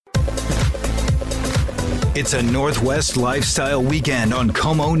It's a Northwest lifestyle weekend on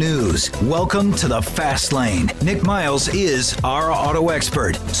Como News. Welcome to the Fast Lane. Nick Miles is our auto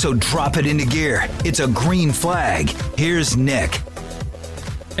expert, so drop it into gear. It's a green flag. Here's Nick.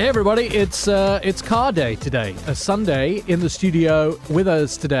 Hey everybody, it's car day today, a Sunday. In the studio with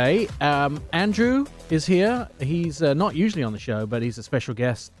us today, Andrew is here. He's not usually on the show, but he's a special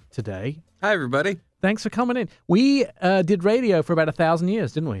guest today. Hi everybody. Thanks for coming in. We did radio for about 1,000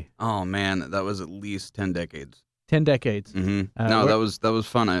 years, didn't we? Oh man, that was at least 10 decades. 10 decades. Mm-hmm. No, that was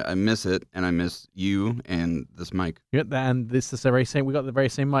fun. I miss it, and I miss you and this mic. Yeah, and this is the very same. We got the very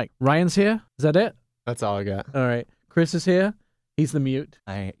same mic. Ryan's here. Is that it? That's all I got. All right. Chris is here. He's the mute.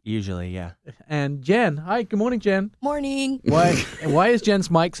 Yeah. And Jen. Hi, good morning, Jen. Morning. Why is Jen's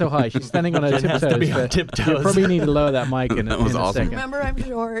mic so high? She's standing on her Jen tiptoes. has to be on tiptoes. You probably need to lower that mic in, That was in a awesome. second. Remember, I'm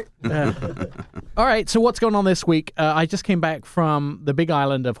short. All right, so what's going on this week? I just came back from the big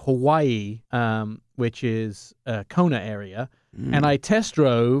island of Hawaii, which is Kona area, and I test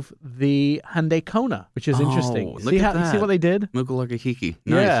drove the Hyundai Kona, which is interesting. Look at that. See what they did? Mukulakahiki.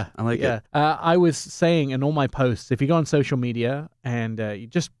 Nice. Yeah, I like it. I was saying in all my posts, if you go on social media and you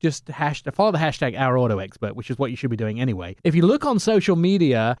just follow the hashtag #OurAutoExpert, which is what you should be doing anyway. If you look on social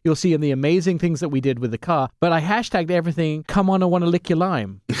media, you'll see the amazing things that we did with the car. But I hashtagged everything. Come on, I want to lick your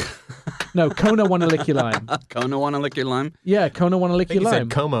lime. No, Kona want to lick your lime. Kona want to lick your lime? Yeah, Kona want to lick your You lime. said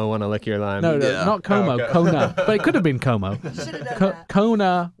Como want to lick your lime. No, Yeah. not Como, Oh, okay. Kona. But it could have been Como. Should have done that.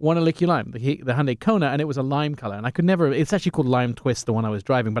 Kona want to lick your lime, the Hyundai Kona, and it was a lime color. And I could never, it's actually called Lime Twist, the one I was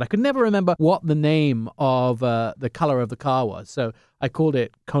driving, but I could never remember what the name of the color of the car was. So I called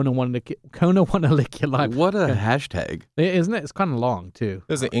it Kona want to lick your lime. What a hashtag. Isn't it? It's kind of long, too.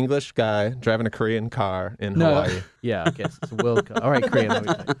 There's an English guy driving a Korean car in Hawaii. Yeah, I guess it's a world car. All right, Korean.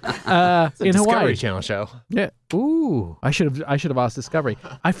 It's a In Discovery Hawaii. Channel show. Yeah. Ooh, I should have asked Discovery.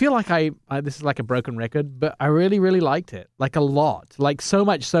 I feel like this is like a broken record, but I really, really liked it. Like a lot. Like so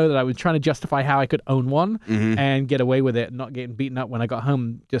much so that I was trying to justify how I could own one and get away with it and not getting beaten up when I got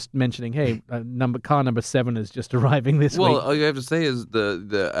home, just mentioning, hey, car number 7 is just arriving this week. Well, all you have to say is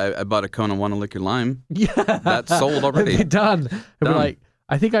I bought a Kona want to lick your lime. Yeah. That's sold already. They're done. It'd be Done. like,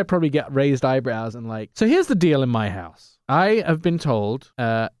 I think I'd probably get raised eyebrows and like, so here's the deal in my house. I have been told,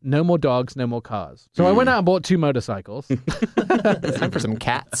 no more dogs, no more cars. So I went out and bought 2 motorcycles. It's time for some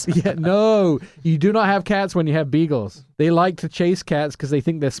cats. Yeah, no, you do not have cats when you have beagles. They like to chase cats because they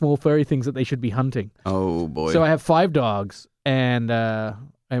think they're small furry things that they should be hunting. Oh, boy. So I have 5 dogs and,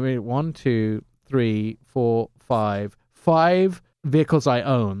 1, 2, 3, 4, 5. 5 vehicles I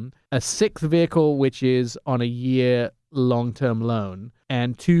own, a 6th vehicle which is on a year long-term loan,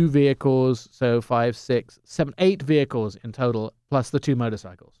 and 2 vehicles, so 5, 6, 7, 8 vehicles in total, plus the 2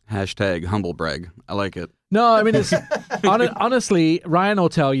 motorcycles. Hashtag humble brag. I like it. No, I mean, it's honestly, Ryan will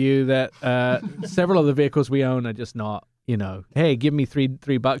tell you that several of the vehicles we own are just not, hey, give me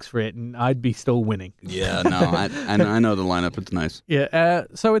 $3 for it, and I'd be still winning. Yeah, no, I know the lineup. It's nice. Yeah,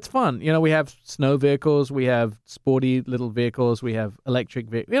 so it's fun. We have snow vehicles, we have sporty little vehicles, we have electric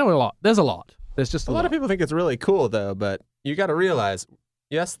vehicles. A lot. There's a lot. There's just A lot of people think it's really cool, though, but you got to realize,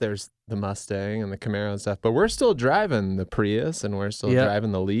 yes, there's the Mustang and the Camaro and stuff, but we're still driving the Prius, and we're still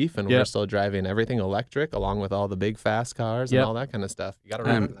driving the Leaf, and we're still driving everything electric, along with all the big fast cars and all that kind of stuff. You got to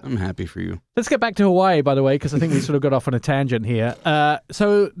remember that. I'm happy for you. Let's get back to Hawaii, by the way, because I think we sort of got off on a tangent here.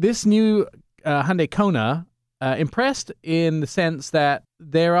 So this new Hyundai Kona, impressed in the sense that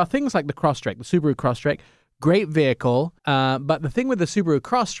there are things like the Crosstrek, the Subaru Crosstrek, great vehicle, but the thing with the Subaru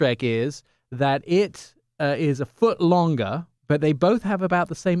Crosstrek is that it is a foot longer, but they both have about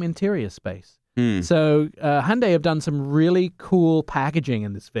the same interior space. So Hyundai have done some really cool packaging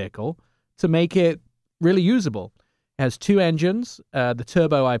in this vehicle to make it really usable. It has 2 engines. The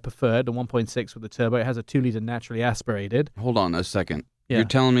turbo I preferred, the 1.6 with the turbo. It has a 2-liter naturally aspirated. Hold on a second. Yeah. You're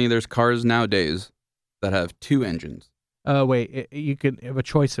telling me there's cars nowadays that have 2 engines? Oh, wait. You can have a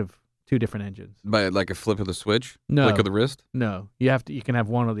choice of 2 different engines. By like a flip of the switch? No. Flick of the wrist? No. You can have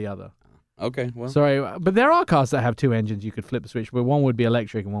one or the other. Okay, well. Sorry, but there are cars that have 2 engines. You could flip the switch, but one would be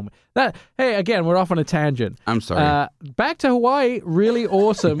electric and one would... Hey, again, we're off on a tangent. I'm sorry. Back to Hawaii, really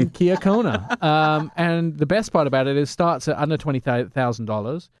awesome Kia Kona. And the best part about it is starts at under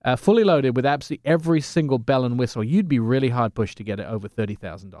 $20,000, fully loaded with absolutely every single bell and whistle. You'd be really hard pushed to get it over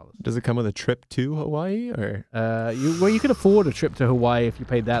 $30,000. Does it come with a trip to Hawaii, or? You could afford a trip to Hawaii if you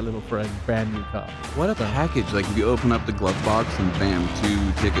paid that little for a brand new car. What a package. Like, if you open up the glove box and bam,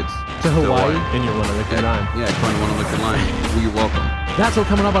 2 tickets. To Hawaii. And you want to lick your lime. Yeah, if you want to look your line. Well, you're welcome. That's all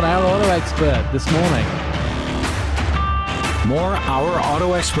coming up on Our Auto Expert this morning. More Our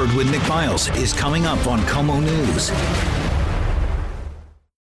Auto Expert with Nick Miles is coming up on Como News.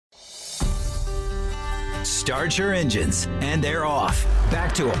 Start your engines, and they're off.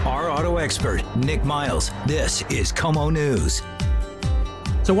 Back to our auto expert, Nick Miles. This is Como News.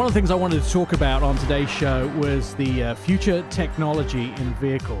 So one of the things I wanted to talk about on today's show was the future technology in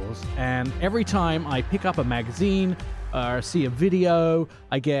vehicles. And every time I pick up a magazine or see a video,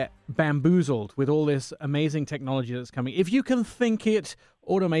 I get bamboozled with all this amazing technology that's coming. If you can think it,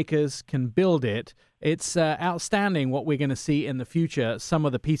 automakers can build it. It's outstanding what we're going to see in the future, some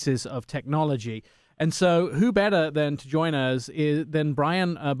of the pieces of technology. And so who better than to join us than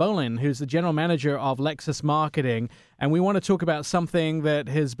Brian Bolin, who's the general manager of Lexus Marketing. And we want to talk about something that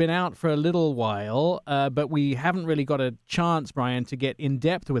has been out for a little while, but we haven't really got a chance, Brian, to get in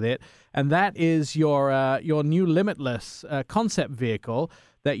depth with it. And that is your new Limitless concept vehicle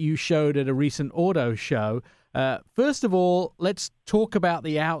that you showed at a recent auto show. First of all, let's talk about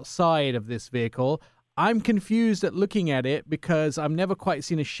the outside of this vehicle. I'm confused at looking at it because I've never quite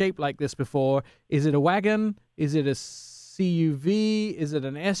seen a shape like this before. Is it a wagon? Is it a CUV? Is it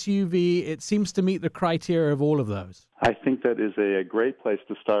an SUV? It seems to meet the criteria of all of those. I think that is a great place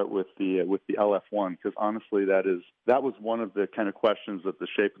to start with the LF1, because honestly, that was one of the kind of questions that the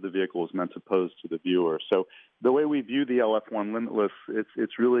shape of the vehicle was meant to pose to the viewer. So the way we view the LF1 Limitless,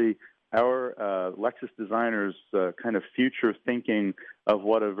 it's really our Lexus designers kind of future thinking of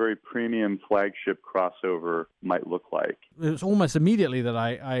what a very premium flagship crossover might look like. It was almost immediately that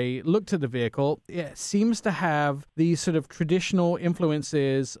I looked at the vehicle. It seems to have these sort of traditional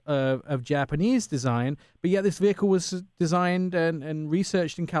influences of Japanese design, but yet this vehicle was designed and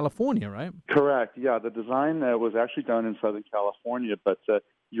researched in California, right? Correct. Yeah, the design was actually done in Southern California, but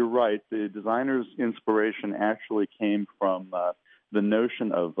you're right. The designer's inspiration actually came from the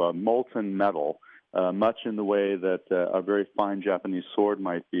notion of molten metal, much in the way that a very fine Japanese sword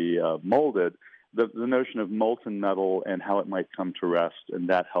might be molded, the notion of molten metal and how it might come to rest, and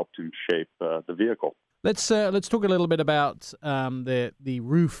that helped him shape the vehicle. Let's talk a little bit about the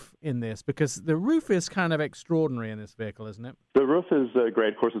roof in this, because the roof is kind of extraordinary in this vehicle, isn't it? The roof is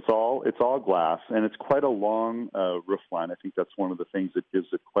great. Of course, it's all glass, and it's quite a long roof line. I think that's one of the things that gives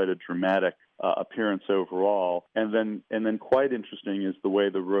it quite a dramatic appearance overall. And then quite interesting is the way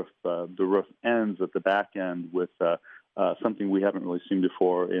the roof ends at the back end with something we haven't really seen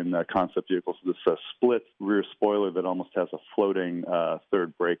before in concept vehicles, this split rear spoiler that almost has a floating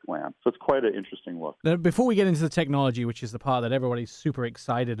third brake lamp. So it's quite an interesting look. Now, before we get into the technology, which is the part that everybody's super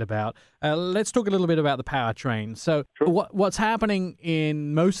excited about, let's talk a little bit about the powertrain. So sure. What's happening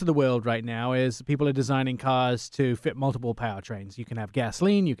in most of the world right now is people are designing cars to fit multiple powertrains. You can have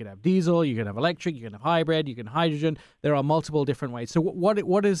gasoline, you can have diesel, you can have electric, you can have hybrid, you can hydrogen. There are multiple different ways. So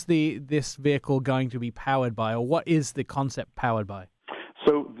what is this vehicle going to be powered by, or what is the concept powered by?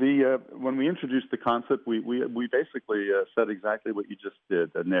 So when we introduced the concept, we basically said exactly what you just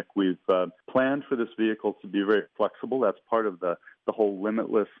did, Nick. We've planned for this vehicle to be very flexible. That's part of the whole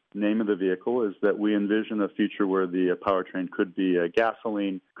Limitless name of the vehicle, is that we envision a future where the powertrain could be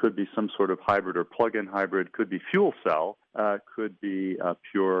gasoline, could be some sort of hybrid or plug-in hybrid, could be fuel cell, could be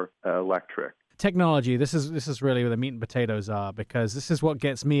pure electric. Technology, this is really where the meat and potatoes are, because this is what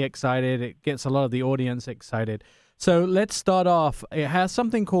gets me excited. It gets a lot of the audience excited. So let's start off. It has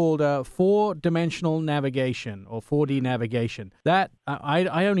something called four-dimensional navigation, or 4D navigation. That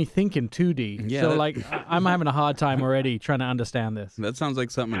I only think in 2D. Yeah, so I'm having a hard time already trying to understand this. That sounds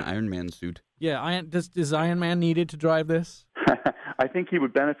like something an Iron Man suit. Yeah, does Iron Man needed to drive this? I think he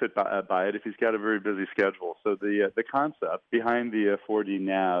would benefit by it if he's got a very busy schedule. So the concept behind the 4D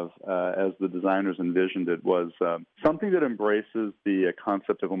nav, as the designers envisioned it, was something that embraces the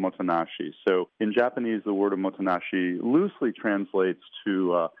concept of omotenashi. So in Japanese, the word omotenashi loosely translates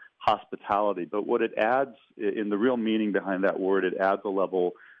to hospitality, but what it adds, in the real meaning behind that word, it adds a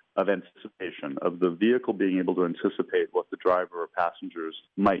level of anticipation, of the vehicle being able to anticipate what the driver or passengers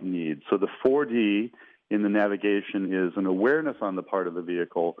might need. So the 4D in the navigation is an awareness on the part of the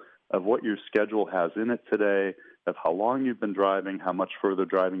vehicle of what your schedule has in it today, of how long you've been driving, how much further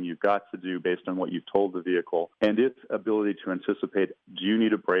driving you've got to do based on what you've told the vehicle, and its ability to anticipate, do you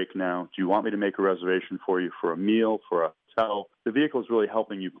need a break now? Do you want me to make a reservation for you for a meal, for a hotel? The vehicle is really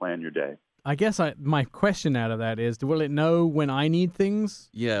helping you plan your day. I guess my question out of that is, will it know when I need things?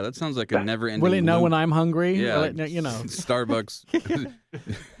 Yeah, that sounds like a never-ending Will it know loop. when I'm hungry? Yeah, Will it know, Starbucks.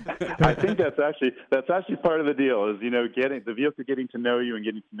 I think that's actually part of the deal, is getting the vehicle getting to know you and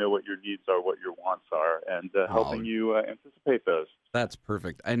getting to know what your needs are, what your wants are, and helping you anticipate those. That's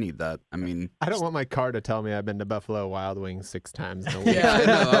perfect. I need that. I mean, I don't want my car to tell me I've been to Buffalo Wild Wings 6 times in a week. Yeah, I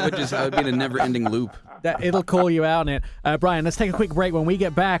know. I would be in a never-ending loop. It'll call you out on it. Brian, let's take a quick break. When we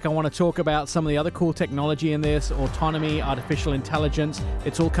get back, I want to talk about some of the other cool technology in this, autonomy, artificial intelligence.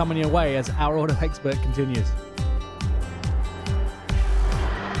 It's all coming your way as Our Auto Expert continues.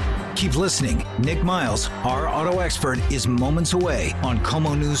 Keep listening. Nick Miles, Our Auto Expert, is moments away on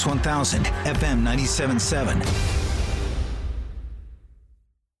Como News 1000, FM 97.7.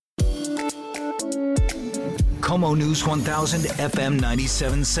 Como News 1000, FM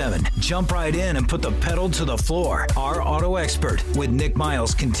 97.7. Jump right in and put the pedal to the floor. Our Auto Expert with Nick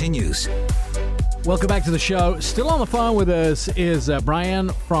Miles continues. Welcome back to the show. Still on the phone with us is Brian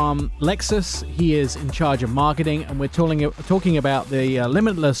from Lexus. He is in charge of marketing, and we're talking about the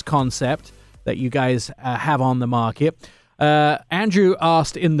Limitless concept that you guys have on the market. Andrew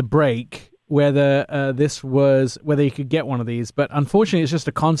asked in the break whether whether you could get one of these, but unfortunately it's just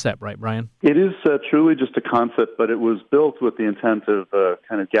a concept, right, Brian? It is truly just a concept, but it was built with the intent of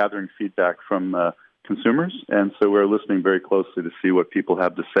kind of gathering feedback from consumers, and so we're listening very closely to see what people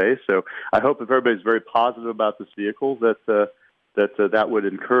have to say. So I hope if everybody's very positive about this vehicle, that would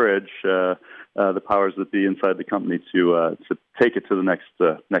encourage the powers that be inside the company to take it to the next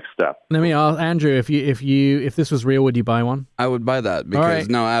step. Let me ask Andrew, if this was real, would you buy one? I would buy that because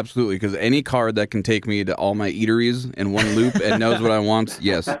no, absolutely, because any car that can take me to all my eateries in one loop and knows what I want,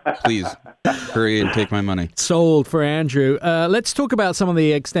 yes, please hurry and take my money. Sold for Andrew. Let's talk about some of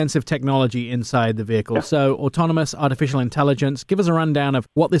the extensive technology inside the vehicle. So, autonomous, artificial intelligence. Give us a rundown of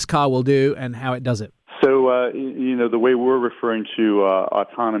what this car will do and how it does it. So, the way we're referring to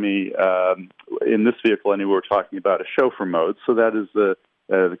autonomy in this vehicle, anyway, we're talking about a chauffeur mode. So that is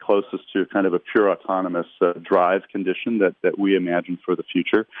the closest to kind of a pure autonomous drive condition that we imagine for the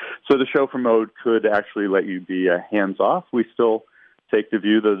future. So the chauffeur mode could actually let you be hands-off. We still take the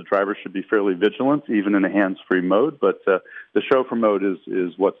view that the driver should be fairly vigilant, even in a hands-free mode. But the chauffeur mode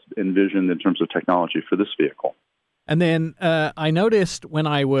is what's envisioned in terms of technology for this vehicle. And then I noticed when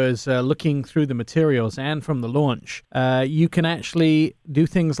I was looking through the materials and from the launch, you can actually do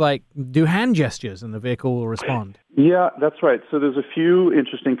things like do hand gestures and the vehicle will respond. Yeah, that's right. So there's a few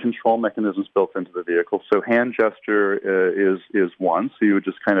interesting control mechanisms built into the vehicle. So hand gesture is one. So you would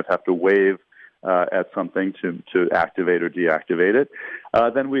just kind of have to wave at something to activate or deactivate it.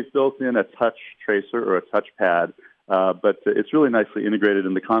 Then we've built in a touch tracer or a touch pad. But it's really nicely integrated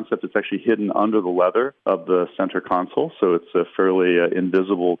in the concept. It's actually hidden under the leather of the center console, so it's fairly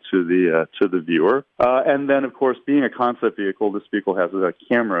invisible to the viewer. And then, of course, being a concept vehicle, this vehicle has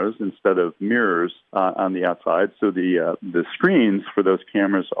cameras instead of mirrors on the outside. So the screens for those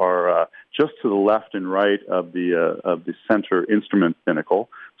cameras are just to the left and right of the center instrument binnacle.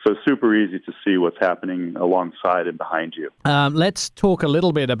 So super easy to see what's happening alongside and behind you. Let's talk a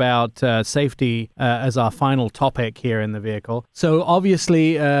little bit about safety as our final topic here in the vehicle. So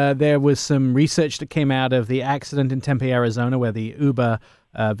obviously there was some research that came out of the accident in Tempe, Arizona, where the Uber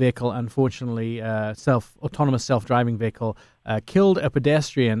vehicle, unfortunately, autonomous self-driving vehicle, killed a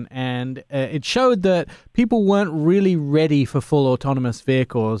pedestrian, and it showed that people weren't really ready for full autonomous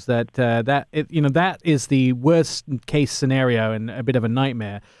vehicles. That is the worst case scenario and a bit of a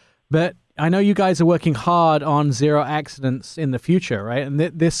nightmare. But I know you guys are working hard on zero accidents in the future, right? And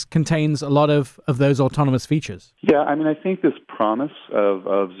this contains a lot of those autonomous features. Yeah, I mean, I think this promise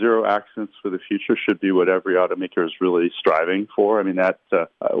of zero accidents for the future should be what every automaker is really striving for. I mean,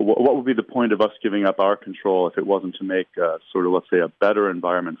 what would be the point of us giving up our control if it wasn't to make sort of, let's say, a better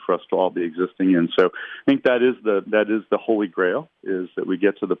environment for us to all be existing in? So I think that is the holy grail, is that we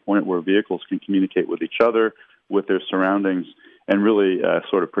get to the point where vehicles can communicate with each other, with their surroundings, and really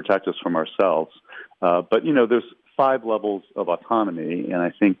sort of protect us from ourselves. But, there's 5 levels of autonomy, and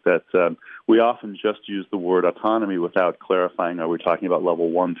I think that we often just use the word autonomy without clarifying, are we talking about level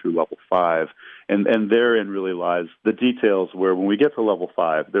 1 through level 5? And therein really lies the details where when we get to level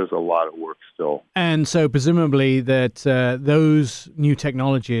 5, there's a lot of work still. And so presumably that those new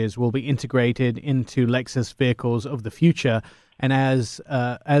technologies will be integrated into Lexus vehicles of the future. And as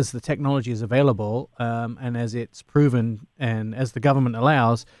the technology is available and as it's proven and as the government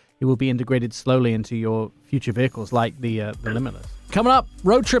allows, it will be integrated slowly into your future vehicles like the Limitless. Coming up,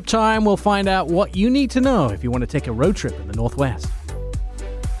 road trip time. We'll find out what you need to know if you want to take a road trip in the Northwest.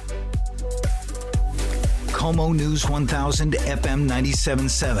 Como News 1000 FM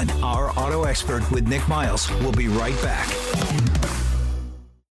 97.7. Our Auto Expert with Nick Miles. We'll be right back.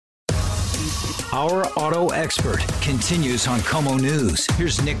 Our Auto Expert continues on Como News.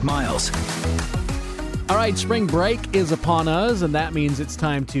 Here's Nick Miles. All right, spring break is upon us, and that means it's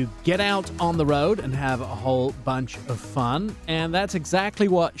time to get out on the road and have a whole bunch of fun. And that's exactly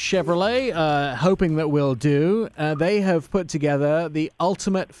what Chevrolet, hoping that we'll do. They have put together the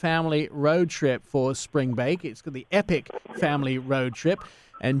ultimate family road trip for spring break. It's the Epic Family Road Trip.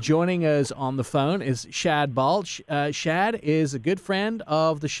 And joining us on the phone is Shad Balch. Shad is a good friend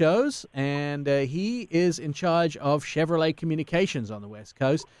of the show's, and he is in charge of Chevrolet Communications on the West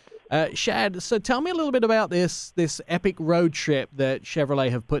Coast. Shad, so tell me a little bit about this epic road trip that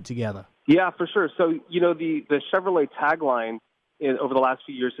Chevrolet have put together. Yeah, for sure. So, the Chevrolet tagline over the last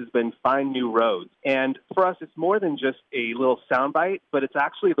few years has been "Find New Roads." And for us, it's more than just a little soundbite, but it's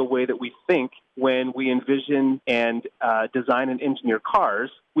actually the way that we think when we envision and design and engineer cars.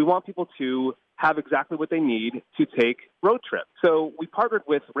 We want people to have exactly what they need to take road trips. So we partnered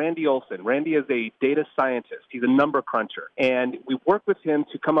with Randy Olson. Randy is a data scientist. He's a number cruncher. And we worked with him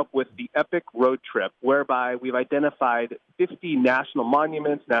to come up with the Epic Road Trip, whereby we've identified 50 national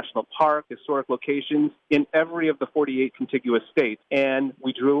monuments, national parks, historic locations in every of the 48 contiguous states. And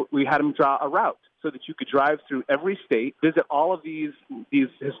we had him draw a route so that you could drive through every state, visit all of these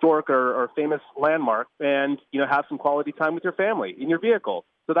historic or famous landmarks, and have some quality time with your family in your vehicle.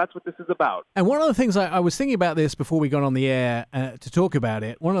 So that's what this is about. And one of the things I was thinking about this before we got on the air to talk about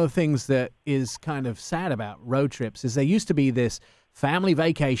it, one of the things that is kind of sad about road trips is there used to be this family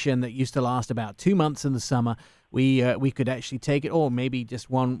vacation that used to last about 2 months in the summer. We could actually take it, or maybe just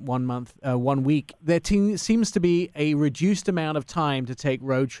one month, 1 week. There seems to be a reduced amount of time to take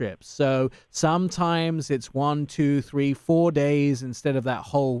road trips. So sometimes it's 1, 2, 3, 4 days instead of that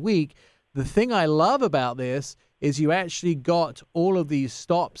whole week. The thing I love about this is you actually got all of these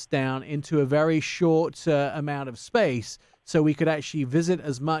stops down into a very short amount of space, so we could actually visit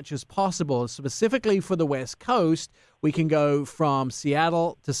as much as possible. Specifically for the West Coast, we can go from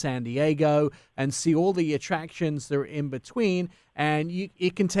Seattle to San Diego and see all the attractions that are in between, and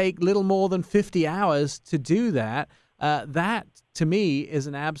it can take little more than 50 hours to do that. That, to me, is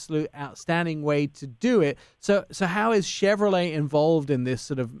an absolute outstanding way to do it. So how is Chevrolet involved in this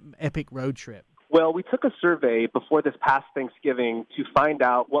sort of epic road trip? Well, we took a survey before this past Thanksgiving to find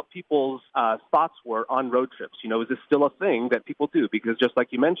out what people's thoughts were on road trips. Is this still a thing that people do? Because just like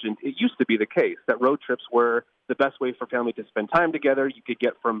you mentioned, it used to be the case that road trips were the best way for family to spend time together. You could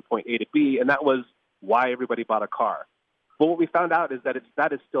get from point A to B, and that was why everybody bought a car. But what we found out is that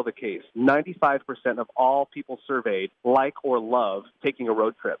that is still the case. 95% of all people surveyed like or love taking a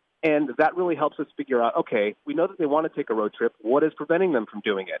road trip. And that really helps us figure out, okay, we know that they want to take a road trip. What is preventing them from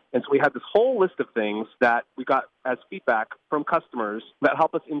doing it? And so we had this whole list of things that we got as feedback from customers that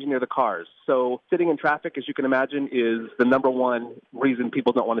help us engineer the cars. So sitting in traffic, as you can imagine, is the number one reason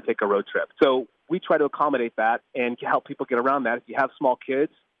people don't want to take a road trip. So we try to accommodate that and help people get around that. If you have small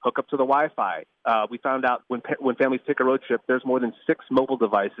kids, hook up to the Wi-Fi. We found out when families take a road trip, there's more than 6 mobile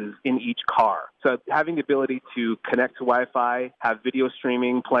devices in each car. So having the ability to connect to Wi-Fi, have video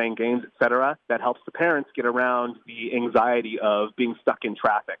streaming, playing games, etc., that helps the parents get around the anxiety of being stuck in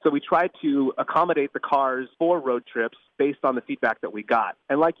traffic. So we tried to accommodate the cars for road trips based on the feedback that we got.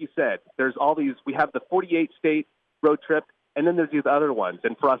 And like you said, there's all these. We have the 48-state road trip, and then there's these other ones.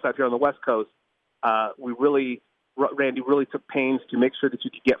 And for us out here on the West Coast, Randy really took pains to make sure that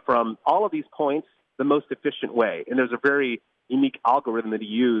you could get from all of these points the most efficient way. And there's a very unique algorithm that he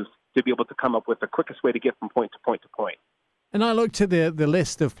used to be able to come up with the quickest way to get from point to point to point. And I looked at the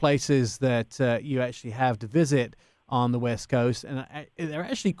list of places that you actually have to visit on the West Coast, and they're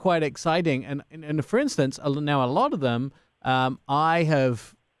actually quite exciting. And for instance, now a lot of them I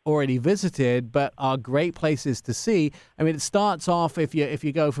have already visited, but are great places to see. I mean, it starts off if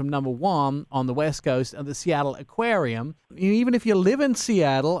you go from number 1 on the West Coast at the Seattle Aquarium. Even if you live in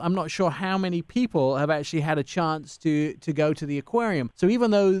Seattle, I'm not sure how many people have actually had a chance to go to the aquarium. So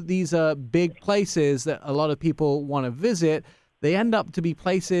even though these are big places that a lot of people want to visit, they end up to be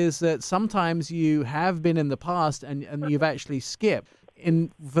places that sometimes you have been in the past and you've actually skipped.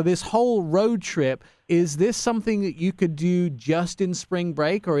 For this whole road trip, is this something that you could do just in spring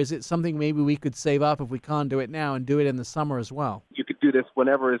break, or is it something maybe we could save up if we can't do it now and do it in the summer as well? You could do this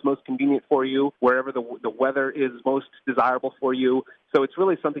whenever is most convenient for you, wherever the weather is most desirable for you. So it's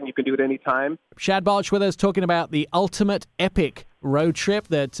really something you can do at any time. Shad Balch with us talking about the ultimate epic road trip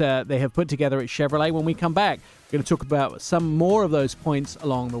that they have put together at Chevrolet. When we come back, we're going to talk about some more of those points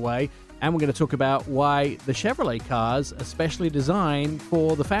along the way. And we're going to talk about why the Chevrolet cars are specially designed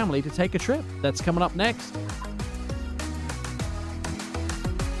for the family to take a trip. That's coming up next.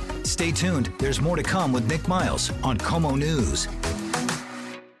 Stay tuned. There's more to come with Nick Miles on KOMO News.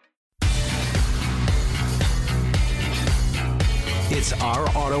 It's Our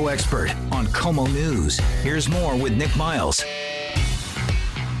Auto Expert on Como News. Here's more with Nick Miles.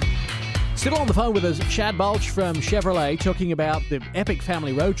 Still on the phone with us, Shad Balch from Chevrolet, talking about the epic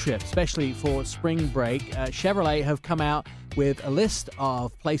family road trip, especially for spring break. Chevrolet have come out with a list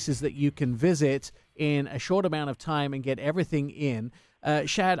of places that you can visit in a short amount of time and get everything in.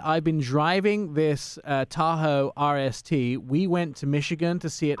 Shad, I've been driving this Tahoe RST. We went to Michigan to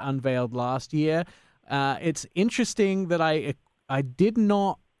see it unveiled last year. It's interesting that I did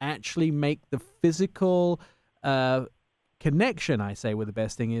not actually make the physical connection, I say, with the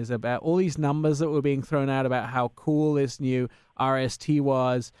best thing is about all these numbers that were being thrown out about how cool this new RST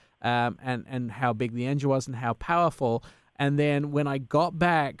was, and how big the engine was and how powerful. And then when I got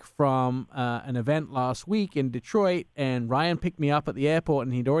back from an event last week in Detroit, and Ryan picked me up at the airport,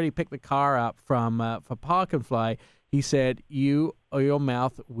 and he'd already picked the car up for Park and Fly, he said, your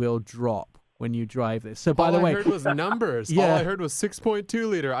mouth will drop when you drive this. So by the way, all I heard was numbers. Yeah. All I heard was 6.2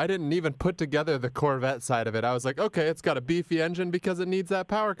 liter. I didn't even put together the Corvette side of it. I was like, okay, it's got a beefy engine because it needs that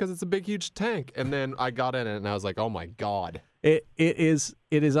power because it's a big, huge tank. And then I got in it and I was like, oh my God. It is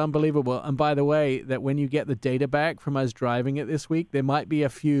unbelievable. And by the way, that when you get the data back from us driving it this week, there might be a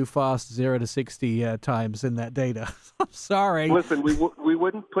few fast 0 to 60 times in that data. I'm sorry. Listen, we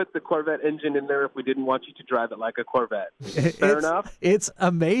wouldn't put the Corvette engine in there if we didn't want you to drive it like a Corvette. Fair enough? It's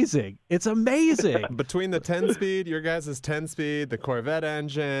amazing. It's amazing. Between the 10-speed, your guys' 10-speed, the Corvette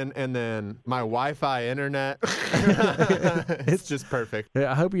engine, and then my Wi-Fi internet, it's just perfect.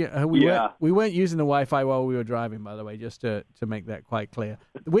 I hope we weren't using the Wi-Fi while we were driving, by the way, just to make that quite clear.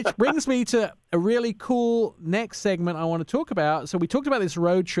 Which brings me to a really cool next segment I want to talk about. So we talked about this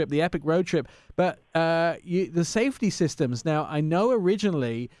road trip, the epic road trip, but the safety systems. Now, I know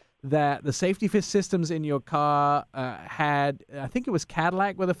originally that the safety systems in your car had, I think it was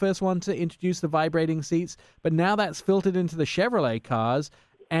Cadillac were the first one to introduce the vibrating seats, but now that's filtered into the Chevrolet cars,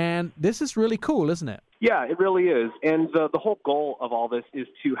 and this is really cool, isn't it? Yeah, it really is. And the whole goal of all this is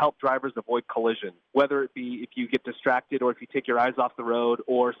to help drivers avoid collision, whether it be if you get distracted or if you take your eyes off the road,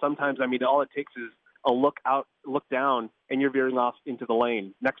 or sometimes, all it takes is a look down, and you're veering off into the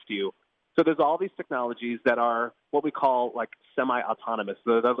lane next to you. So there's all these technologies that are what we call like semi-autonomous.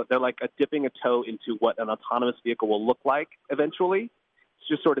 They're like dipping a toe into what an autonomous vehicle will look like eventually. It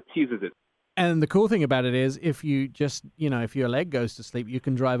just sort of teases it. And the cool thing about it is if you just, if your leg goes to sleep, you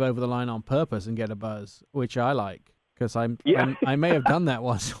can drive over the line on purpose and get a buzz, which I like because I may have done that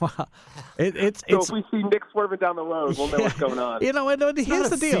once. So if we see Nick swerving down the road, we'll know what's going on. Here's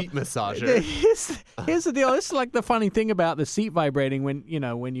the deal. Seat massager. Here's the deal. This is like the funny thing about the seat vibrating when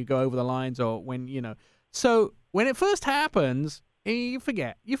you go over the lines or when. So when it first happens, you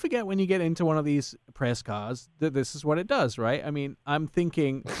forget when you get into one of these press cars that this is what it does, right? I'm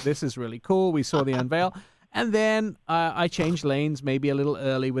thinking this is really cool. We saw the unveil, and then I changed lanes maybe a little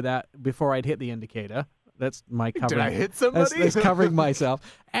early before I'd hit the indicator. That's my covering. Did I hit somebody? That's covering myself,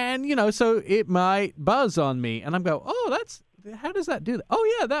 and so it might buzz on me, and I'm going, how does that do that?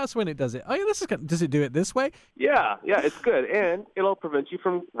 Oh yeah, that's when it does it. Oh yeah, does it do it this way? Yeah, it's good, and it'll prevent you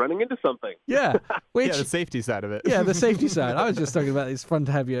from running into something. Yeah, the safety side of it. Yeah, the safety side. I was just talking about it's fun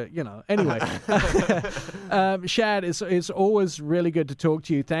to have you. Anyway, Shad, it's always really good to talk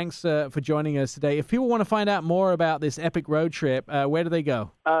to you. Thanks for joining us today. If people want to find out more about this epic road trip, where do they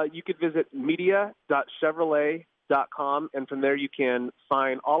go? You could visit media.chevrolet.com, and from there you can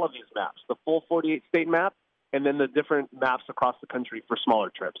find all of these maps, the full 48-state map, and then the different maps across the country for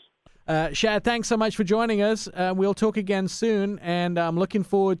smaller trips. Shad, thanks so much for joining us. We'll talk again soon, and I'm looking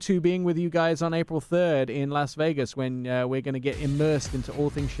forward to being with you guys on April 3rd in Las Vegas when we're going to get immersed into all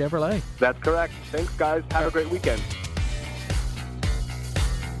things Chevrolet. That's correct. Thanks, guys. Have a great weekend.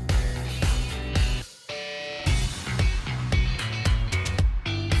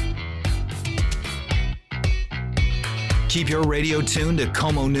 Keep your radio tuned to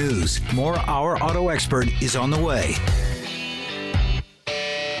Como News. More Our Auto Expert is on the way.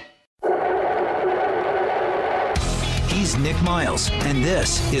 He's Nick Miles, and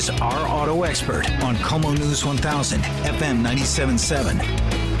this is Our Auto Expert on Como News 1000, FM 97.7.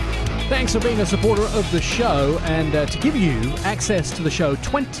 Thanks for being a supporter of the show, and to give you access to the show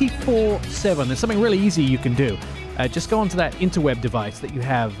 24/7, there's something really easy you can do. Just go onto that interweb device that you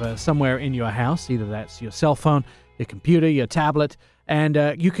have somewhere in your house, either that's your cell phone, your computer, your tablet, and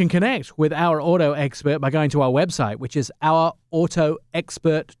you can connect with Our Auto Expert by going to our website, which is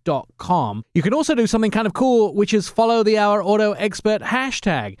ourautoexpert.com. You can also do something kind of cool, which is follow the Our Auto Expert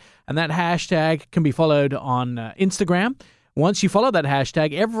hashtag, and that hashtag can be followed on Instagram. once you follow that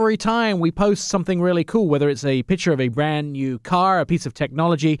hashtag, every time we post something really cool, whether it's a picture of a brand new car, a piece of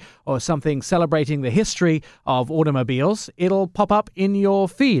technology, or something celebrating the history of automobiles, it'll pop up in your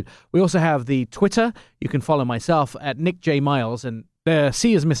feed. We also have the Twitter. You can follow myself at Nick J. Miles, and the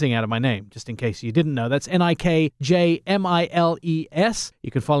C is missing out of my name, just in case you didn't know. That's NIKJMILES.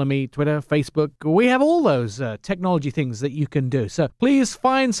 You can follow me, Twitter, Facebook. We have all those technology things that you can do. So please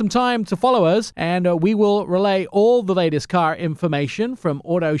find some time to follow us, and we will relay all the latest car information from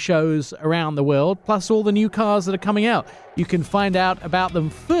auto shows around the world, plus all the new cars that are coming out. You can find out about them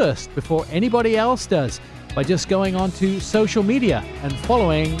first before anybody else does by just going onto social media and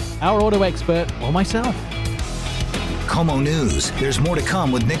following our auto expert or myself. Como News. There's more to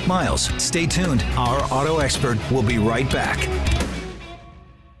come with Nick Miles. Stay tuned. Our auto expert will be right back.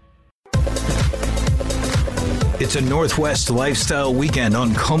 It's a Northwest lifestyle weekend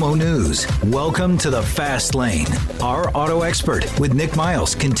on Como News. Welcome to the Fast Lane. Our auto expert with Nick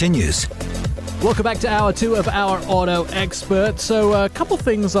Miles continues. Welcome back to hour 2 of our auto expert. So a couple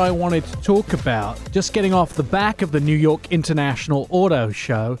things I wanted to talk about. Just getting off the back of the New York International Auto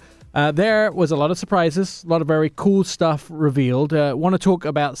Show. There was a lot of surprises, a lot of very cool stuff revealed. Want to talk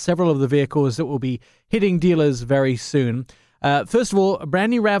about several of the vehicles that will be hitting dealers very soon. First of all, a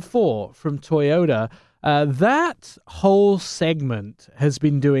brand new RAV4 from Toyota. That whole segment has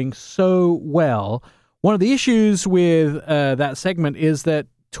been doing so well. One of the issues with that segment is that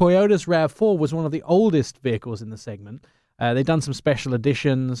Toyota's RAV4 was one of the oldest vehicles in the segment. They've done some special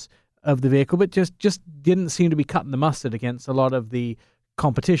editions of the vehicle, but just didn't seem to be cutting the mustard against a lot of the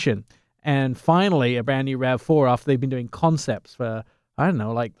competition. And finally, a brand new RAV4 after they've been doing concepts for, I don't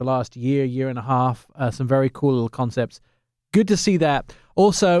know, like the last year and a half. Some very cool little concepts. Good to see that.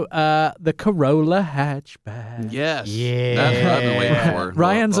 Also, the Corolla hatchback. Yes. Yeah. That's what I've been waiting for.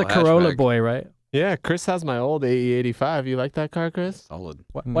 Ryan's a Corolla boy, right? Yeah, Chris has my old AE85. You like that car, Chris? Solid.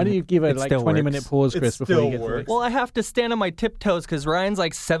 Why don't you give it like 20-minute pause, Chris, before you get to it? Well, I have to stand on my tiptoes because Ryan's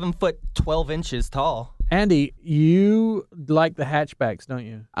like 7 foot 12 inches tall. Andy, you like the hatchbacks, don't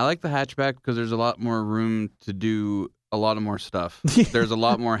you? I like the hatchback because there's a lot more room to do a lot of more stuff. There's a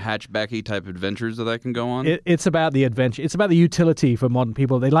lot more hatchbacky type adventures that I can go on. It's about the adventure. It's about the utility for modern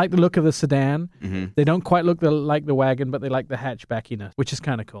people. They like the look of the sedan. Mm-hmm. They don't quite look like the wagon, but they like the hatchbackiness, which is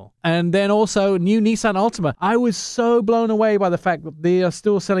kind of cool. And then also new Nissan Altima. I was so blown away by the fact that they are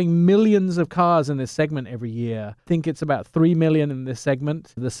still selling millions of cars in this segment every year. I think it's about 3 million in this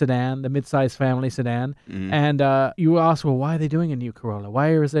segment, the sedan, the mid-size family sedan. Mm-hmm. And you ask, well, why are they doing a new Corolla?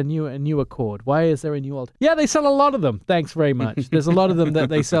 Why is there a new Accord? Why is there a new Altima? Yeah, they sell a lot of them. Thanks very much. There's a lot of them that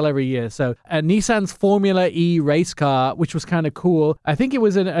they sell every year. So Nissan's Formula E race car, which was kind of cool. I think it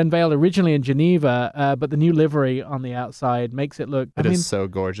was unveiled originally in Geneva, but the new livery on the outside makes it look... It is so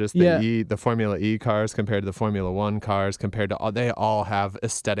gorgeous. The Formula E cars compared to the Formula 1 cars, they all have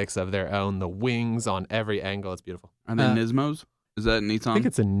aesthetics of their own. The wings on every angle. It's beautiful. Are they Nismos? Is that Nissan? I think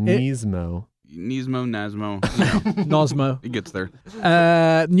it's a Nismo. Nasmo. Nosmo. It gets there.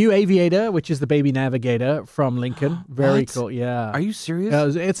 New Aviator, which is the baby Navigator from Lincoln. Very cool. Yeah. Are you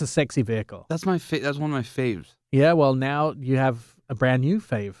serious? It's a sexy vehicle. That's one of my faves. Yeah, well, now you have a brand new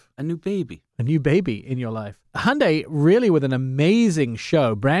fave. A new baby in your life. Hyundai really with an amazing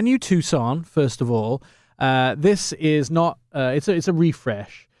show. Brand new Tucson, first of all. This is not, it's a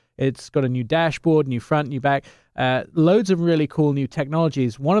refresh. It's got a new dashboard, new front, new back. Loads of really cool new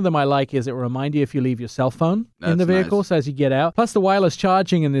technologies. One of them I like is it will remind you if you leave your cell phone in the vehicle, nice. So as you get out. Plus the wireless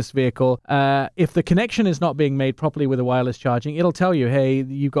charging in this vehicle, if the connection is not being made properly with the wireless charging, it'll tell you, hey,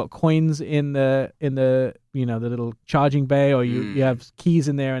 you've got coins in the the little charging bay, or you have keys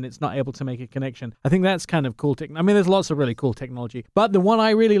in there and it's not able to make a connection. I think that's kind of cool. There's lots of really cool technology. But the one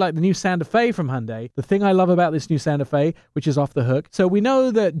I really like, the new Santa Fe from Hyundai, the thing I love about this new Santa Fe, which is off the hook. So we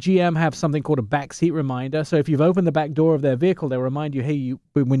know that GM have something called a backseat reminder. So if you've opened the back door of their vehicle, they'll remind you, hey,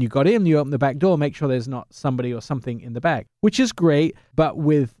 when you got in, you open the back door, make sure there's not somebody or something in the back, which is great. But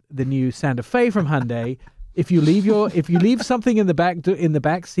with the new Santa Fe from Hyundai, if you leave something in the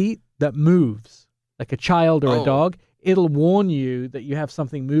back seat that moves, like a child or a dog, it'll warn you that you have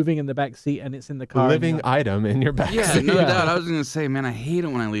something moving in the back seat and it's in the car. Living item in your back seat. No doubt. I was going to say, man, I hate it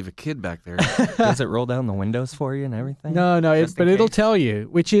when I leave a kid back there. Does it roll down the windows for you and everything? No, but it'll tell you,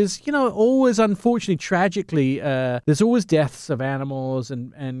 which is, always, unfortunately, tragically, there's always deaths of animals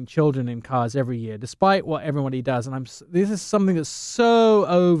and children in cars every year, despite what everybody does. And this is something that's so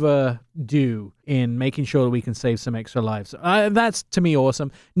overdue in making sure that we can save some extra lives. That's, to me,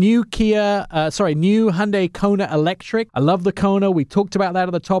 awesome. New Hyundai Kona Electric electric. I love the Kona. We talked about that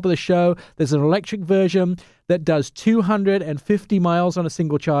at the top of the show. There's an electric version that does 250 miles on a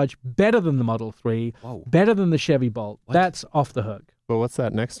single charge, better than the Model 3, better than the Chevy Bolt. What? That's off the hook. But what's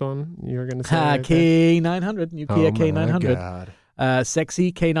that next one you were going to say? K900, new Kia K900. God.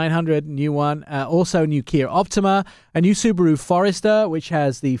 Sexy K900, new one. Also new Kia Optima, a new Subaru Forester, which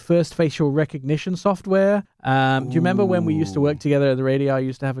has the first facial recognition software. Do you remember when we used to work together at the radio? I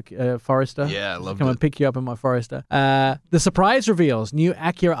used to have a Forester. Yeah, I loved Come it. and pick you up in my Forester. The surprise reveals, new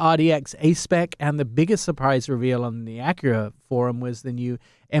Acura RDX A-Spec, and the biggest surprise reveal on the Acura forum was the new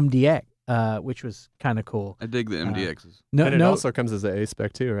MDX. Which was kind of cool. I dig the MDXs. And it also comes as an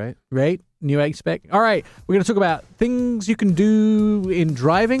A-Spec too, right? Right, new A-Spec. All right, we're going to talk about things you can do in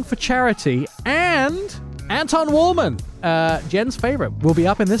driving for charity, and Anton Wallman, Jen's favorite, will be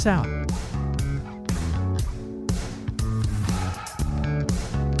up in this hour.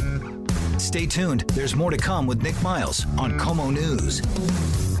 Stay tuned. There's more to come with Nick Miles on KOMO News.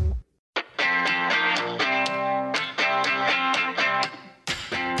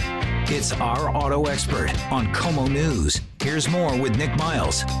 It's Our Auto Expert on KOMO News. Here's more with Nick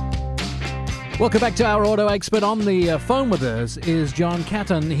Miles. Welcome back to Our Auto Expert. On the phone with us is John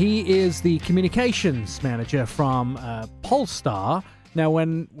Catton. He is the communications manager from Polestar. Now,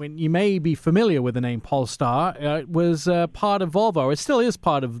 when you may be familiar with the name Polestar, it was part of Volvo. It still is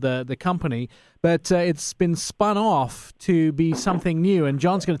part of the company, but it's been spun off to be something new, and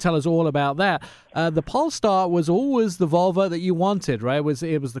John's going to tell us all about that. The Polestar was always the Volvo that you wanted, right?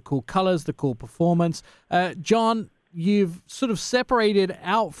 It was the cool colors, the cool performance. John, you've sort of separated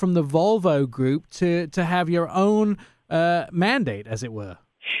out from the Volvo group to have your own mandate, as it were.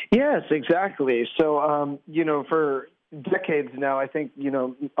 Yes, exactly. So, for decades now, I think,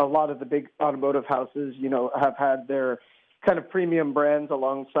 a lot of the big automotive houses, have had their kind of premium brands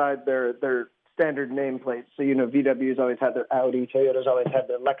alongside their standard nameplates. So, VW's always had their Audi, Toyota's always had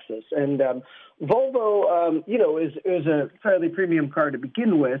their Lexus. And Volvo, is a fairly premium car to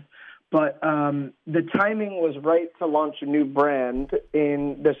begin with, but the timing was right to launch a new brand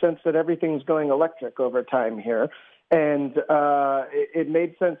in the sense that everything's going electric over time here. And it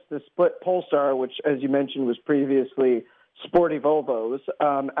made sense to split Polestar, which, as you mentioned, was previously sporty Volvos,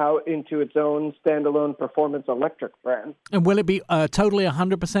 out into its own standalone performance electric brand. And will it be totally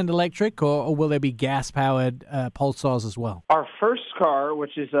 100% electric, or will there be gas-powered Polestars as well? Our first car,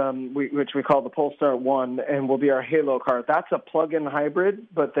 which is which we call the Polestar 1, and will be our Halo car, that's a plug-in hybrid,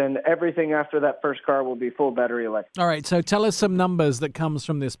 but then everything after that first car will be full battery electric. All right, so tell us some numbers that comes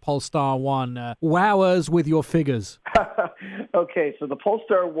from this Polestar 1. Wow us with your figures. Okay, so the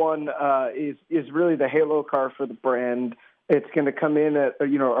Polestar 1 is really the Halo car for the brand. It's going to come in at,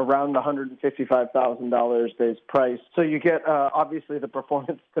 around $155,000 base price. So you get, obviously, the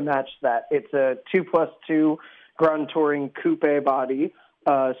performance to match that. It's a 2+2 Grand Touring coupe body.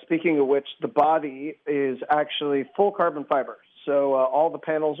 Speaking of which, the body is actually full carbon fiber. So all the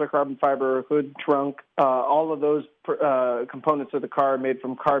panels are carbon fiber, hood, trunk, all of those components of the car are made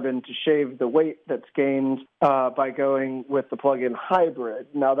from carbon to shave the weight that's gained by going with the plug-in hybrid.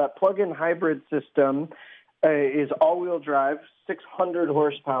 Now, that plug-in hybrid system is all-wheel drive, 600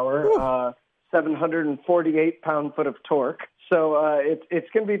 horsepower, 748 pound-foot of torque. So it's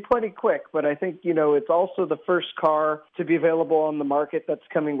going to be plenty quick, but I think, it's also the first car to be available on the market that's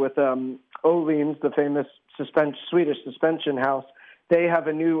coming with Öhlins, the famous Swedish suspension house. They have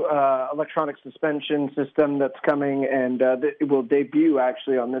a new electronic suspension system that's coming, and it will debut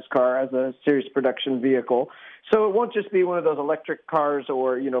actually on this car as a series production vehicle. So it won't just be one of those electric cars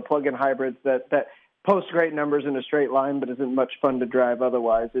or, plug-in hybrids that post great numbers in a straight line, but isn't much fun to drive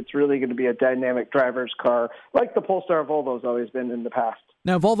otherwise. It's really going to be a dynamic driver's car, like the Polestar Volvo's always been in the past.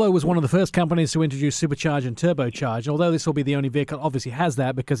 Now, Volvo was one of the first companies to introduce supercharge and turbocharge, although this will be the only vehicle, obviously has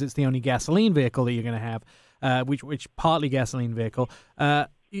that because it's the only gasoline vehicle that you're going to have, which partly gasoline vehicle. Out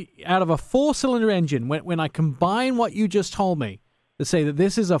of a four-cylinder engine, when I combine what you just told me, to say that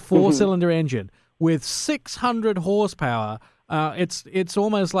this is a four-cylinder engine with 600 horsepower, it's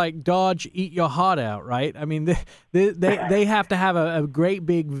almost like Dodge Eat Your Heart Out, right? I mean, they have to have a great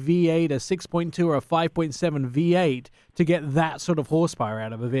big V8, a 6.2 or a 5.7 V8 to get that sort of horsepower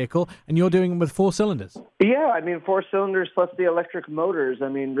out of a vehicle, and you're doing it with four cylinders. Yeah, I mean, four cylinders plus the electric motors. I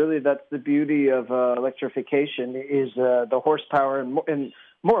mean, really, that's the beauty of electrification is the horsepower and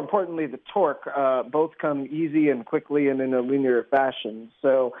more importantly, the torque, both come easy and quickly and in a linear fashion.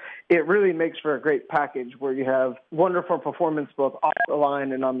 So it really makes for a great package where you have wonderful performance both off the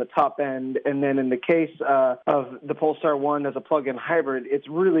line and on the top end. And then in the case of the Polestar 1 as a plug-in hybrid, it's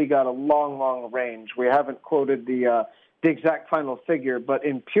really got a long, long range. We haven't quoted the the exact final figure, but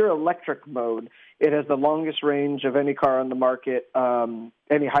in pure electric mode, it has the longest range of any car on the market,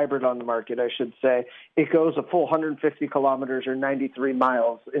 any hybrid on the market, I should say. It goes a full 150 kilometers or 93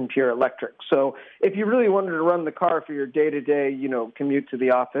 miles in pure electric. So if you really wanted to run the car for your day-to-day, commute to the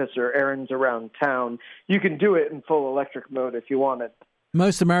office or errands around town, you can do it in full electric mode if you wanted.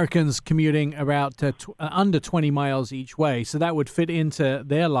 Most Americans commuting about under 20 miles each way, so that would fit into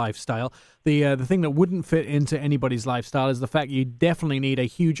their lifestyle. The thing that wouldn't fit into anybody's lifestyle is the fact you definitely need a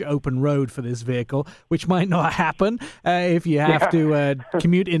huge open road for this vehicle, which might not happen if you have to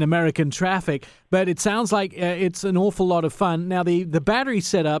commute in American traffic. But it sounds like it's an awful lot of fun. Now, the battery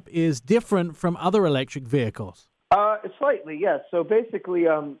setup is different from other electric vehicles. Slightly, yes. So basically,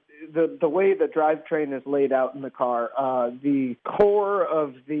 the way the drivetrain is laid out in the car, the core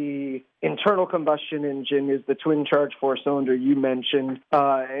of the internal combustion engine is the twin-charge four-cylinder you mentioned,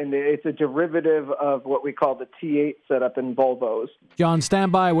 and it's a derivative of what we call the T8 setup in Volvos. John,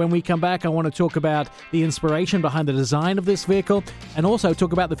 stand by. When we come back, I want to talk about the inspiration behind the design of this vehicle and also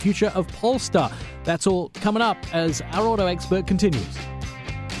talk about the future of Polestar. That's all coming up as Our Auto Expert continues.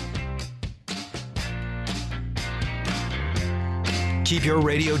 Keep your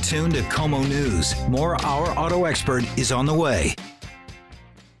radio tuned to Como News. More Our Auto Expert is on the way.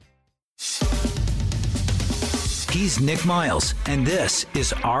 He's Nick Miles, and this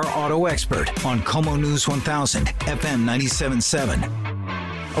is Our Auto Expert on Como News 1000, FM 97.7.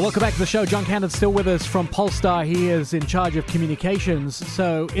 Welcome back to the show. John Cannon's still with us from Polestar. He is in charge of communications.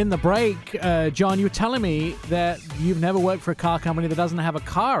 So in the break, John, you were telling me that you've never worked for a car company that doesn't have a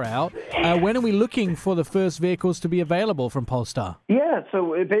car out. When are we looking for the first vehicles to be available from Polestar? Yeah,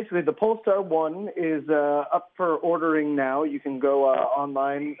 so basically the Polestar 1 is up for ordering now. You can go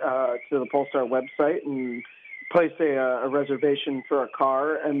online to the Polestar website and place a reservation for a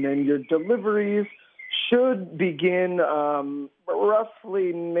car, and then your deliveries should begin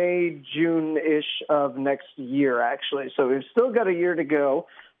roughly May, June-ish of next year, actually. So we've still got a year to go,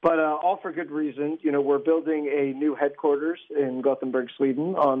 but all for good reason. We're building a new headquarters in Gothenburg,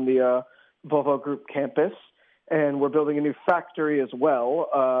 Sweden on the Volvo Group campus, and we're building a new factory as well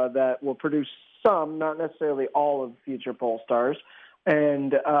that will produce some, not necessarily all, of future Polestars.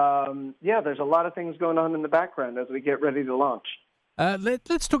 And, there's a lot of things going on in the background as we get ready to launch.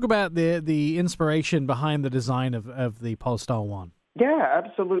 Let's talk about the inspiration behind the design of the Polestar 1. Yeah,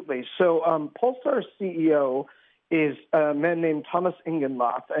 absolutely. So Polestar's CEO is a man named Thomas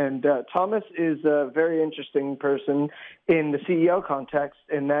Ingenlath, and Thomas is a very interesting person in the CEO context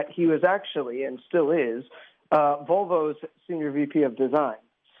in that he was actually, and still is, Volvo's Senior VP of Design.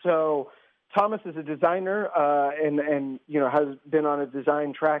 So Thomas is a designer and has been on a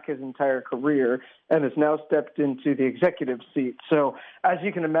design track his entire career and has now stepped into the executive seat. So as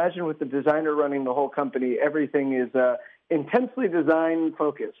you can imagine, with the designer running the whole company, everything is intensely design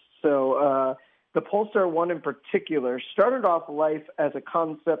focused. So the Polestar 1 in particular started off life as a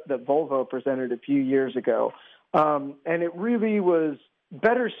concept that Volvo presented a few years ago. And it really was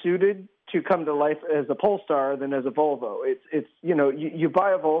better suited to come to life as a Polestar than as a Volvo. It's you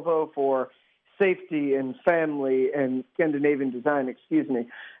buy a Volvo for safety and family and Scandinavian design,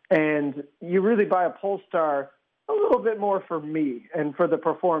 and you really buy a Polestar a little bit more for me and for the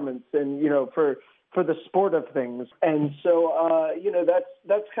performance and, for the sport of things. And so,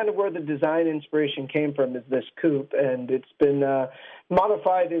 that's kind of where the design inspiration came from, is this coupe. And it's been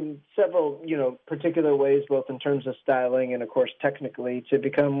modified in several, particular ways, both in terms of styling and, of course, technically, to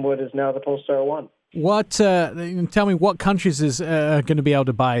become what is now the Polestar 1. Tell me, what countries is going to be able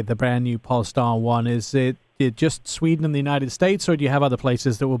to buy the brand new Polestar 1? Is it just Sweden and the United States, or do you have other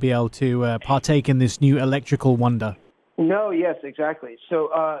places that will be able to partake in this new electrical wonder? No, yes, exactly. So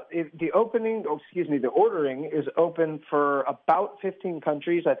the ordering is open for about 15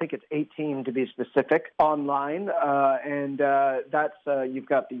 countries. I think it's 18 to be specific, online. And that's you've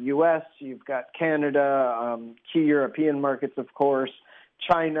got the U.S., you've got Canada, key European markets, of course,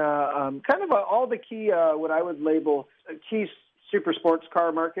 China, all the key, what I would label key super sports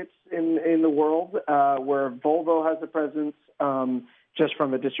car markets in the world, where Volvo has a presence, just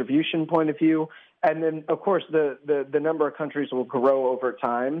from a distribution point of view. And then, of course, the number of countries will grow over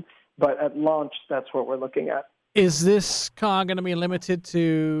time. But at launch, that's what we're looking at. Is this car going to be limited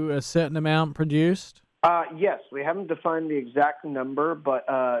to a certain amount produced? Yes, we haven't defined the exact number, but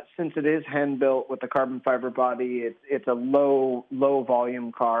since it is hand-built with the carbon fiber body, it's a low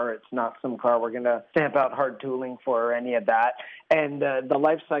volume car. It's not some car we're going to stamp out hard tooling for or any of that. And the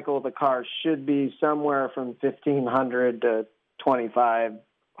life cycle of the car should be somewhere from 1,500 to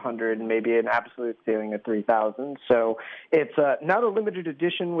 2,500, maybe an absolute ceiling of 3,000. So it's not a limited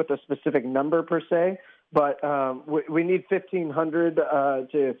edition with a specific number per se, but we need 1,500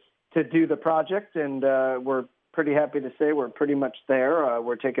 to do the project, and we're pretty happy to say we're pretty much there.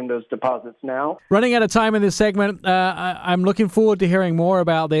 We're taking those deposits now. Running out of time in this segment, I'm looking forward to hearing more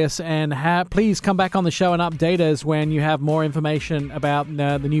about this, and please come back on the show and update us when you have more information about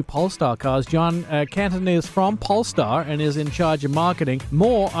the new Polestar cars. John Canton is from Polestar and is in charge of marketing.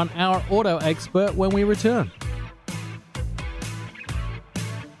 More on Our Auto Expert when we return.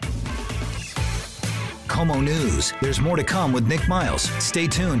 KOMO News. There's more to come with Nick Miles. Stay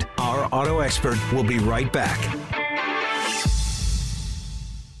tuned. Our Auto Expert will be right back.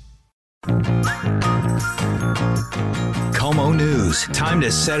 KOMO News. Time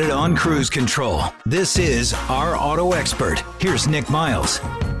to set it on cruise control. This is Our Auto Expert. Here's Nick Miles.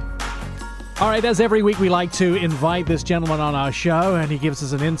 All right, as every week, we like to invite this gentleman on our show, and he gives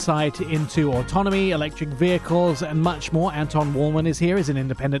us an insight into autonomy, electric vehicles, and much more. Anton Wahlman is here. He's an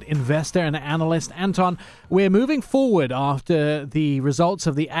independent investor and analyst. Anton, we're moving forward after the results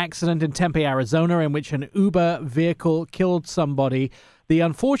of the accident in Tempe, Arizona, in which an Uber vehicle killed somebody. The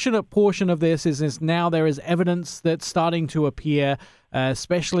unfortunate portion of this is now there is evidence that's starting to appear,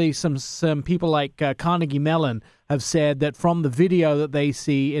 especially some people like Carnegie Mellon have said that from the video that they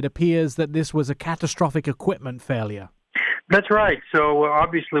see, it appears that this was a catastrophic equipment failure. That's right. So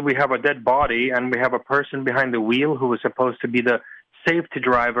obviously we have a dead body and we have a person behind the wheel who was supposed to be the safety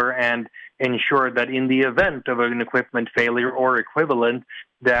driver and ensure that in the event of an equipment failure or equivalent,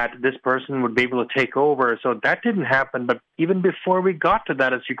 that this person would be able to take over. So that didn't happen. But even before we got to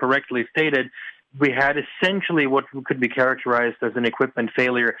that, as you correctly stated, we had essentially what could be characterized as an equipment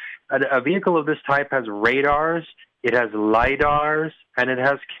failure. A vehicle of this type has radars, it has LiDARs, and it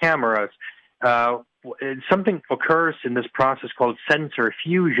has cameras. Something occurs in this process called sensor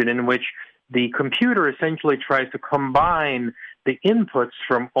fusion, in which the computer essentially tries to combine the inputs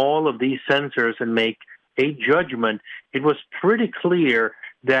from all of these sensors and make a judgment. It was pretty clear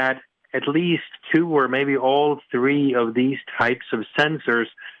that at least two or maybe all three of these types of sensors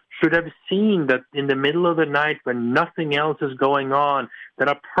should have seen that in the middle of the night when nothing else is going on, that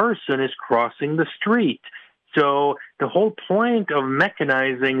a person is crossing the street. So the whole point of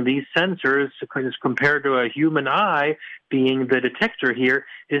mechanizing these sensors as compared to a human eye being the detector here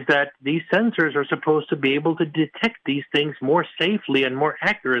is that these sensors are supposed to be able to detect these things more safely and more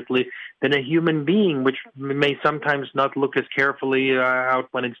accurately than a human being, which may sometimes not look as carefully out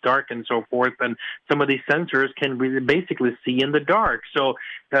when it's dark and so forth. And some of these sensors can basically see in the dark. So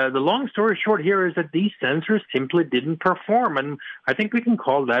the long story short here is that these sensors simply didn't perform. And I think we can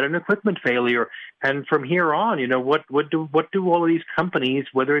call that an equipment failure. And from here on, what do all of these companies,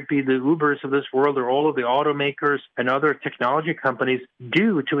 whether it be the Ubers of this world or all of the automakers and other technology companies,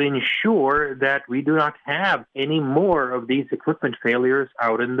 do to ensure that we do not have any more of these equipment failures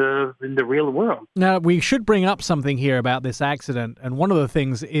out in the real world? Now, we should bring up something here about this accident, and one of the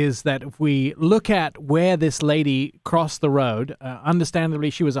things is that if we look at where this lady crossed the road, understandably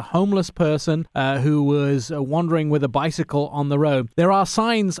she was a homeless person who was wandering with a bicycle on the road. There are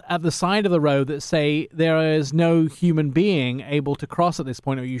signs at the side of the road that say there is no human being able to cross at this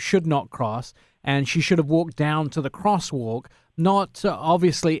point, or you should not cross, and she should have walked down to the crosswalk. Not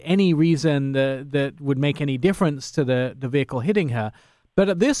obviously any reason that would make any difference to the vehicle hitting her. But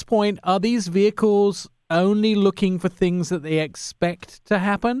at this point, are these vehicles only looking for things that they expect to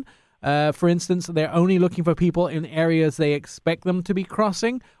happen? For instance, they're only looking for people in areas they expect them to be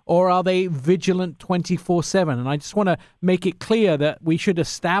crossing, or are they vigilant 24/7? And I just want to make it clear that we should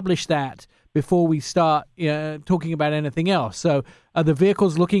establish that before we start talking about anything else. So are the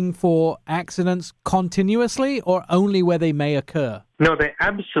vehicles looking for accidents continuously or only where they may occur? No, they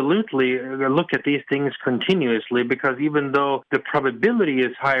absolutely look at these things continuously, because even though the probability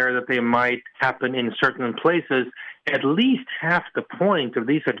is higher that they might happen in certain places, at least half the point of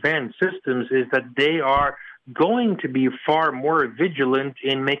these advanced systems is that they are going to be far more vigilant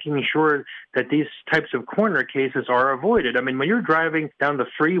in making sure that these types of corner cases are avoided. I mean, when you're driving down the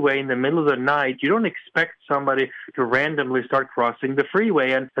freeway in the middle of the night, you don't expect somebody to randomly start crossing the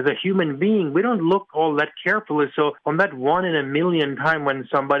freeway. And as a human being, we don't look all that carefully. So on that 1 in a million time when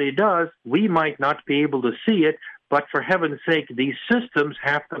somebody does, we might not be able to see it. But for heaven's sake, these systems,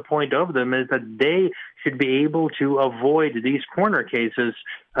 half the point of them is that they should be able to avoid these corner cases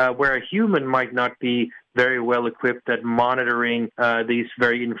where a human might not be very well equipped at monitoring these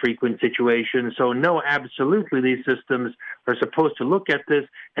very infrequent situations. So no, absolutely, these systems are supposed to look at this.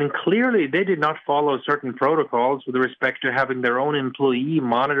 And clearly, they did not follow certain protocols with respect to having their own employee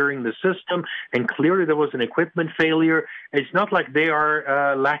monitoring the system. And clearly, there was an equipment failure. it's not like they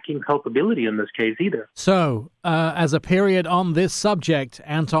are lacking culpability in this case either. So, as a period on this subject,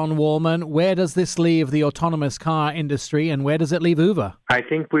 Anton Wahlman, where does this leave the autonomous car industry and where does it leave Uber? I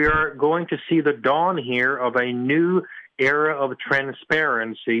think we are going to see the dawn here of a new era of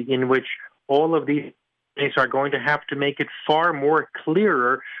transparency in which all of these things are going to have to make it far more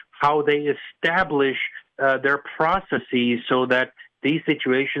clearer how they establish their processes so that these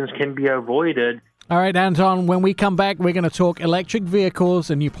situations can be avoided. All right, Anton, when we come back, we're going to talk electric vehicles,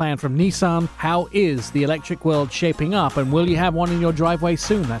 a new plan from Nissan. How is the electric world shaping up, and will you have one in your driveway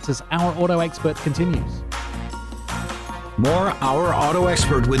soon? That's as Our Auto Expert continues. More Our Auto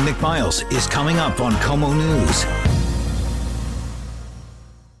Expert with Nick Miles is coming up on KOMO News.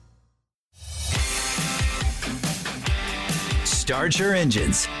 Start your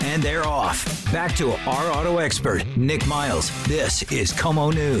engines, and they're off. Back to Our Auto Expert, Nick Miles. This is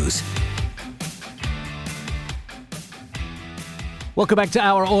KOMO News. Welcome back to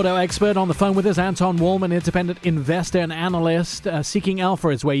Our Auto Expert. On the phone with us, Anton Wahlman, independent investor and analyst. Seeking Alpha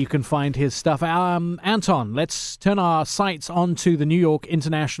is where you can find his stuff. Anton, let's turn our sights onto the New York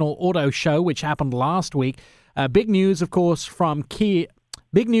International Auto Show, which happened last week. Big news, of course, from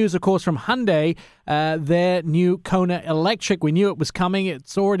Hyundai, their new Kona Electric. We knew it was coming.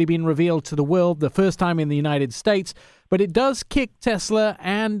 It's already been revealed to the world, the first time in the United States. But it does kick Tesla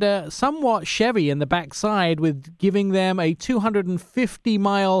and somewhat Chevy in the backside with giving them a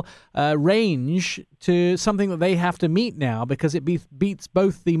 250-mile range to something that they have to meet now because it beats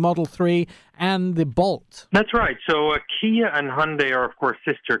both the Model 3 and the Bolt. That's right. So Kia and Hyundai are, of course,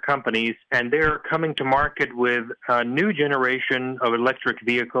 sister companies, and they're coming to market with a new generation of electric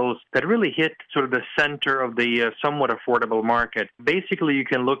vehicles that really hit sort of the center of the somewhat affordable market. Basically, you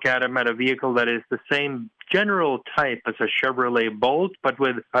can look at them at a vehicle that is the same general type as a Chevrolet Bolt, but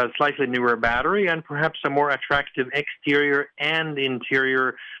with a slightly newer battery and perhaps a more attractive exterior and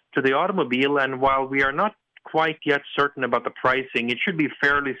interior to the automobile. And while we are not quite yet certain about the pricing, it should be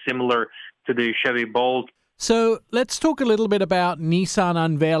fairly similar to the Chevy Bolt. So let's talk a little bit about Nissan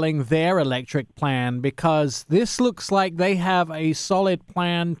unveiling their electric plan, because this looks like they have a solid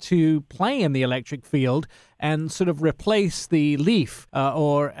plan to play in the electric field and sort of replace the Leaf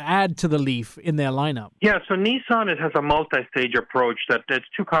or add to the Leaf in their lineup. Yeah, so Nissan has a multi-stage approach that's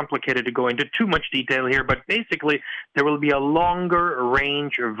too complicated to go into too much detail here, but basically there will be a longer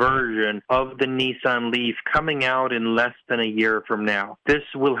range version of the Nissan Leaf coming out in less than a year from now. This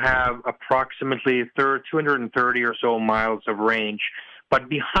will have approximately 230 or so miles of range. But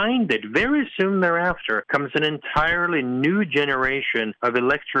behind it, very soon thereafter, comes an entirely new generation of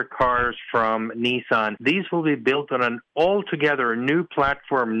electric cars from Nissan. These will be built on an altogether new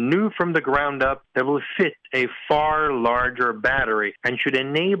platform, new from the ground up, that will fit a far larger battery and should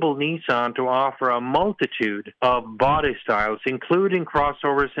enable Nissan to offer a multitude of body styles, including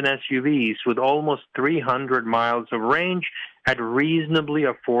crossovers and SUVs, with almost 300 miles of range at reasonably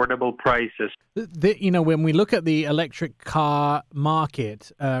affordable prices. When we look at the electric car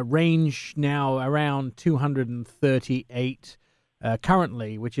market, range now around 238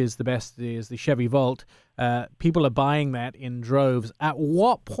 currently, which is the best, is the Chevy Volt. People are buying that in droves. At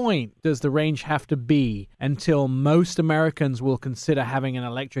what point does the range have to be until most Americans will consider having an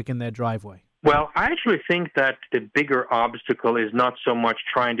electric in their driveway? Well, I actually think that the bigger obstacle is not so much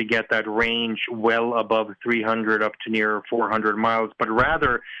trying to get that range well above 300 up to near 400 miles, but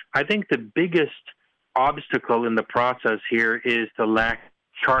rather I think the biggest obstacle in the process here is the lack of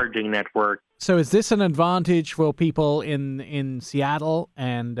charging network. So is this an advantage for people in Seattle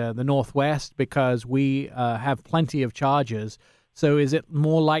and the Northwest, because we have plenty of chargers? So is it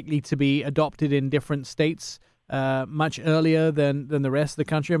more likely to be adopted in different states much earlier than the rest of the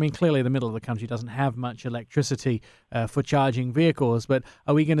country? I mean, clearly the middle of the country doesn't have much electricity for charging vehicles, but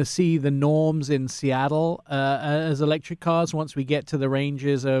are we going to see the norms in Seattle as electric cars once we get to the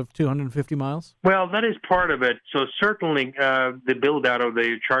ranges of 250 miles? Well, that is part of it. So certainly the build-out of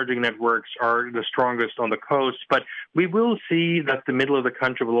the charging networks are the strongest on the coast, but we will see that the middle of the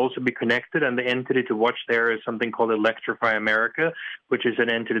country will also be connected, and the entity to watch there is something called Electrify America, which is an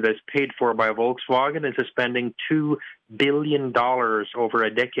entity that's paid for by Volkswagen and is spending $2 billion over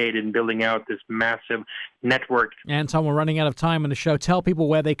a decade in building out this massive network. Anton, we're running out of time on the show. Tell people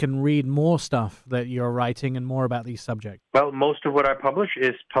where they can read more stuff that you're writing and more about these subjects. Well, most of what I publish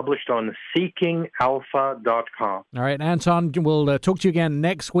is published on seekingalpha.com. All right, Anton, we'll talk to you again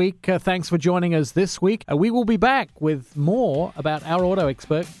next week. Thanks for joining us this week. We will be back with more about Our Auto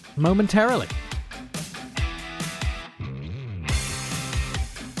Expert momentarily.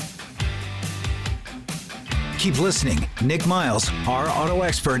 Keep listening. Nick Miles, our auto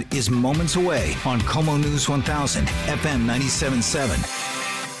expert, is moments away on Como News 1000, FM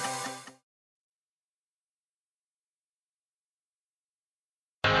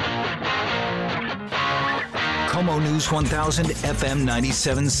 97.7. Como News 1000, FM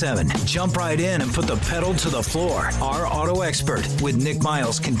 97.7. Jump right in and put the pedal to the floor. Our auto expert with Nick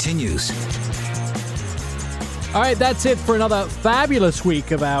Miles continues. All right, that's it for another fabulous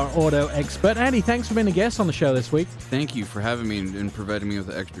week of our auto expert. Andy, thanks for being a guest on the show this week. Thank you for having me and providing me with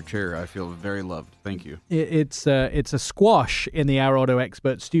an extra chair. I feel very loved. Thank you. It's a squash in the Our Auto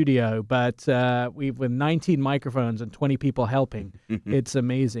Expert studio, but with 19 microphones and 20 people helping, it's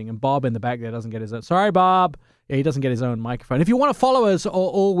amazing. And Bob in the back there doesn't get his own. Sorry, Bob. Yeah, he doesn't get his own microphone. If you want to follow us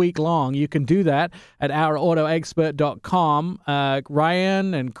all week long, you can do that at ourautoexpert.com.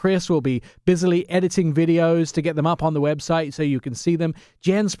 Ryan and Chris will be busily editing videos to get them up on the website so you can see them.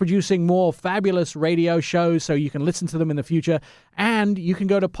 Jen's producing more fabulous radio shows so you can listen to them in the future. And you can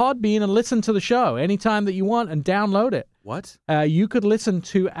go to Podbean and listen to the show anytime that you want and download it. What? You could listen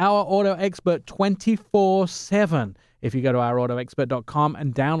to Our Auto Expert 24/7. If you go to ourautoexpert.com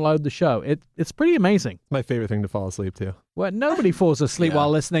and download the show. It's pretty amazing. My favorite thing to fall asleep to. Well, nobody falls asleep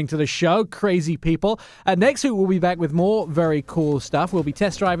while listening to the show. Crazy people. Next week, we'll be back with more very cool stuff. We'll be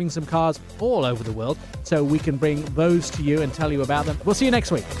test driving some cars all over the world so we can bring those to you and tell you about them. We'll see you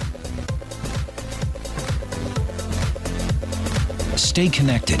next week. Stay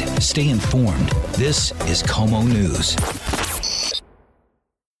connected. Stay informed. This is Como News.